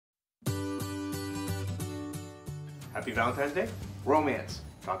Happy Valentine's Day. Romance.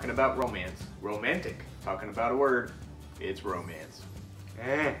 Talking about romance. Romantic. Talking about a word. It's romance.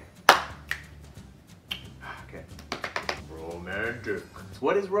 Okay. Romantic. So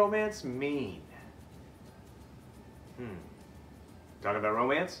what does romance mean? Talking about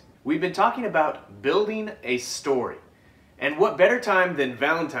romance? We've been talking about building a story. And what better time than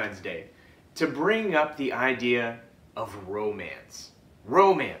Valentine's Day to bring up the idea of romance.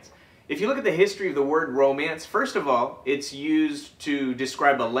 Romance. If you look at the history of the word romance, first of all, it's used to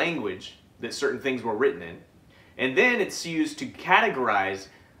describe a language that certain things were written in. And then it's used to categorize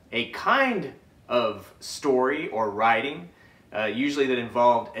a kind of story or writing, usually that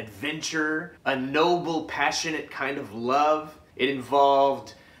involved adventure, a noble, passionate kind of love. It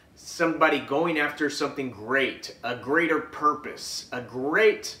involved somebody going after something great, a greater purpose, a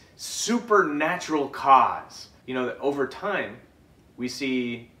great supernatural cause. You know, that over time, we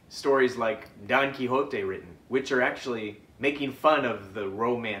see stories like Don Quixote written, which are actually making fun of the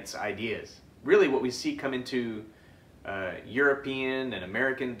romance ideas. Really what we see come into European and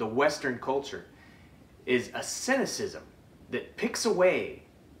American, the Western culture, is a cynicism that picks away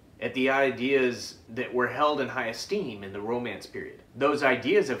at the ideas that were held in high esteem in the Romance period. Those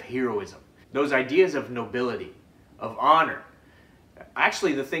ideas of heroism, those ideas of nobility, of honor.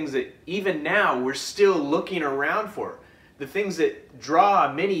 Actually, the things that even now we're still looking around for. The things that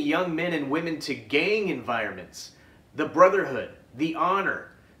draw many young men and women to gang environments. The brotherhood, the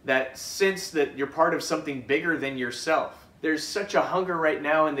honor, that sense that you're part of something bigger than yourself. There's such a hunger right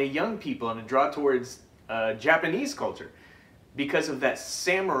now in the young people and a draw towards Japanese culture because of that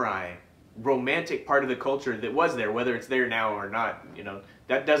samurai romantic part of the culture that was there, whether it's there now or not, you know,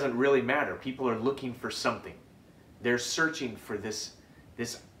 that doesn't really matter. People are looking for something. They're searching for this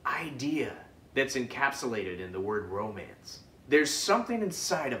idea that's encapsulated in the word romance. There's something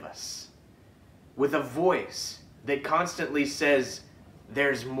inside of us with a voice that constantly says,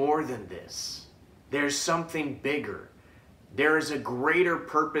 there's more than this. There's something bigger. There is a greater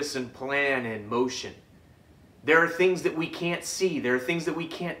purpose and plan in motion. There are things that we can't see. There are things that we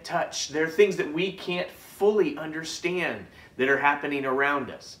can't touch. There are things that we can't fully understand that are happening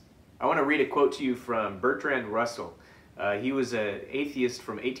around us. I want to read a quote to you from Bertrand Russell. He was an atheist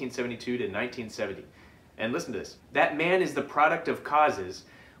from 1872 to 1970. And listen to this. That man is the product of causes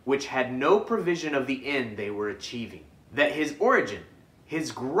which had no provision of the end they were achieving. That his origin,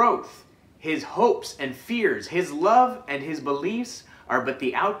 his growth, his hopes and fears, his love and his beliefs are but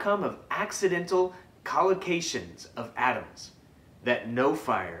the outcome of accidental collocations of atoms. That no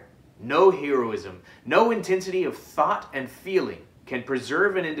fire, no heroism, no intensity of thought and feeling can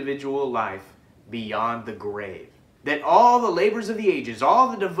preserve an individual life beyond the grave. That all the labors of the ages, all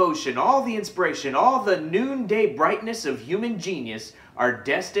the devotion, all the inspiration, all the noonday brightness of human genius are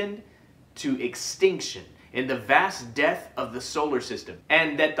destined to extinction in the vast death of the solar system,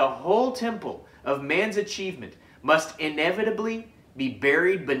 and that the whole temple of man's achievement must inevitably be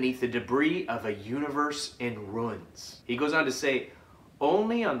buried beneath the debris of a universe in ruins. He goes on to say,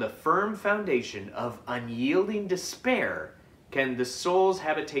 only on the firm foundation of unyielding despair can the soul's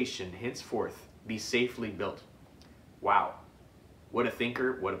habitation henceforth be safely built. Wow, what a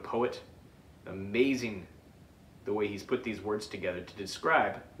thinker, what a poet. Amazing the way he's put these words together to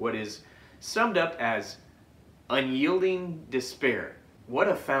describe what is summed up as unyielding despair. What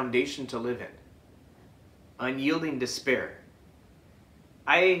a foundation to live in. Unyielding despair.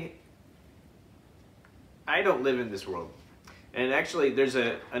 I don't live in this world. And actually, there's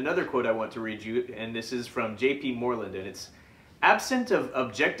another quote I want to read you, and this is from J.P. Moreland, and it's, absent of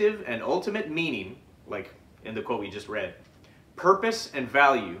objective and ultimate meaning, like in the quote we just read, purpose and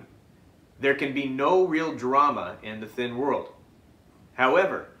value, there can be no real drama in the thin world.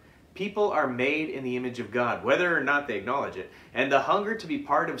 However, people are made in the image of God, whether or not they acknowledge it, and the hunger to be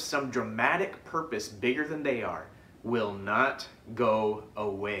part of some dramatic purpose bigger than they are will not go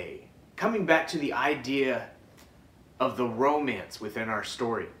away. Coming back to the idea of the romance within our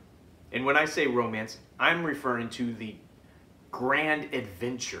story. And when I say romance, I'm referring to the grand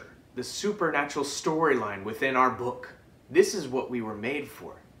adventure, the supernatural storyline within our book. This is what we were made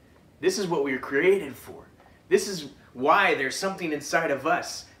for. This is what we were created for. This is why there's something inside of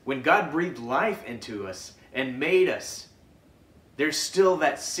us. When God breathed life into us and made us, there's still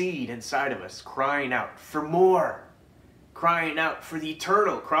that seed inside of us crying out for more, crying out for the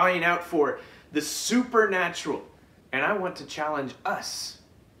eternal, crying out for the supernatural. And I want to challenge us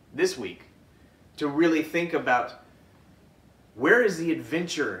this week to really think about, where is the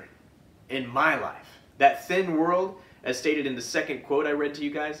adventure in my life? That thin world, as stated in the second quote I read to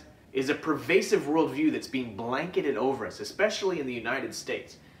you guys, is a pervasive worldview that's being blanketed over us, especially in the United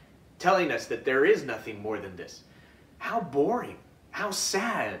States, telling us that there is nothing more than this. How boring, how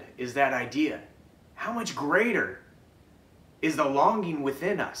sad is that idea? How much greater is the longing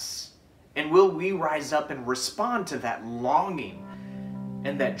within us? And will we rise up and respond to that longing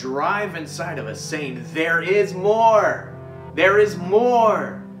and that drive inside of us saying, there is more. There is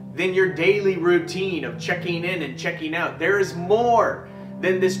more than your daily routine of checking in and checking out. There is more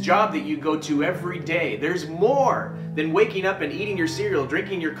than this job that you go to every day. There's more than waking up and eating your cereal,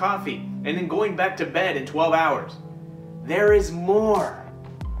 drinking your coffee, and then going back to bed in 12 hours. There is more.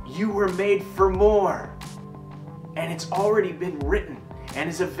 You were made for more. And it's already been written and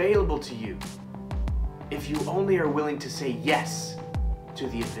is available to you if you only are willing to say yes to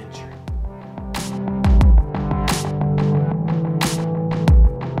the adventure.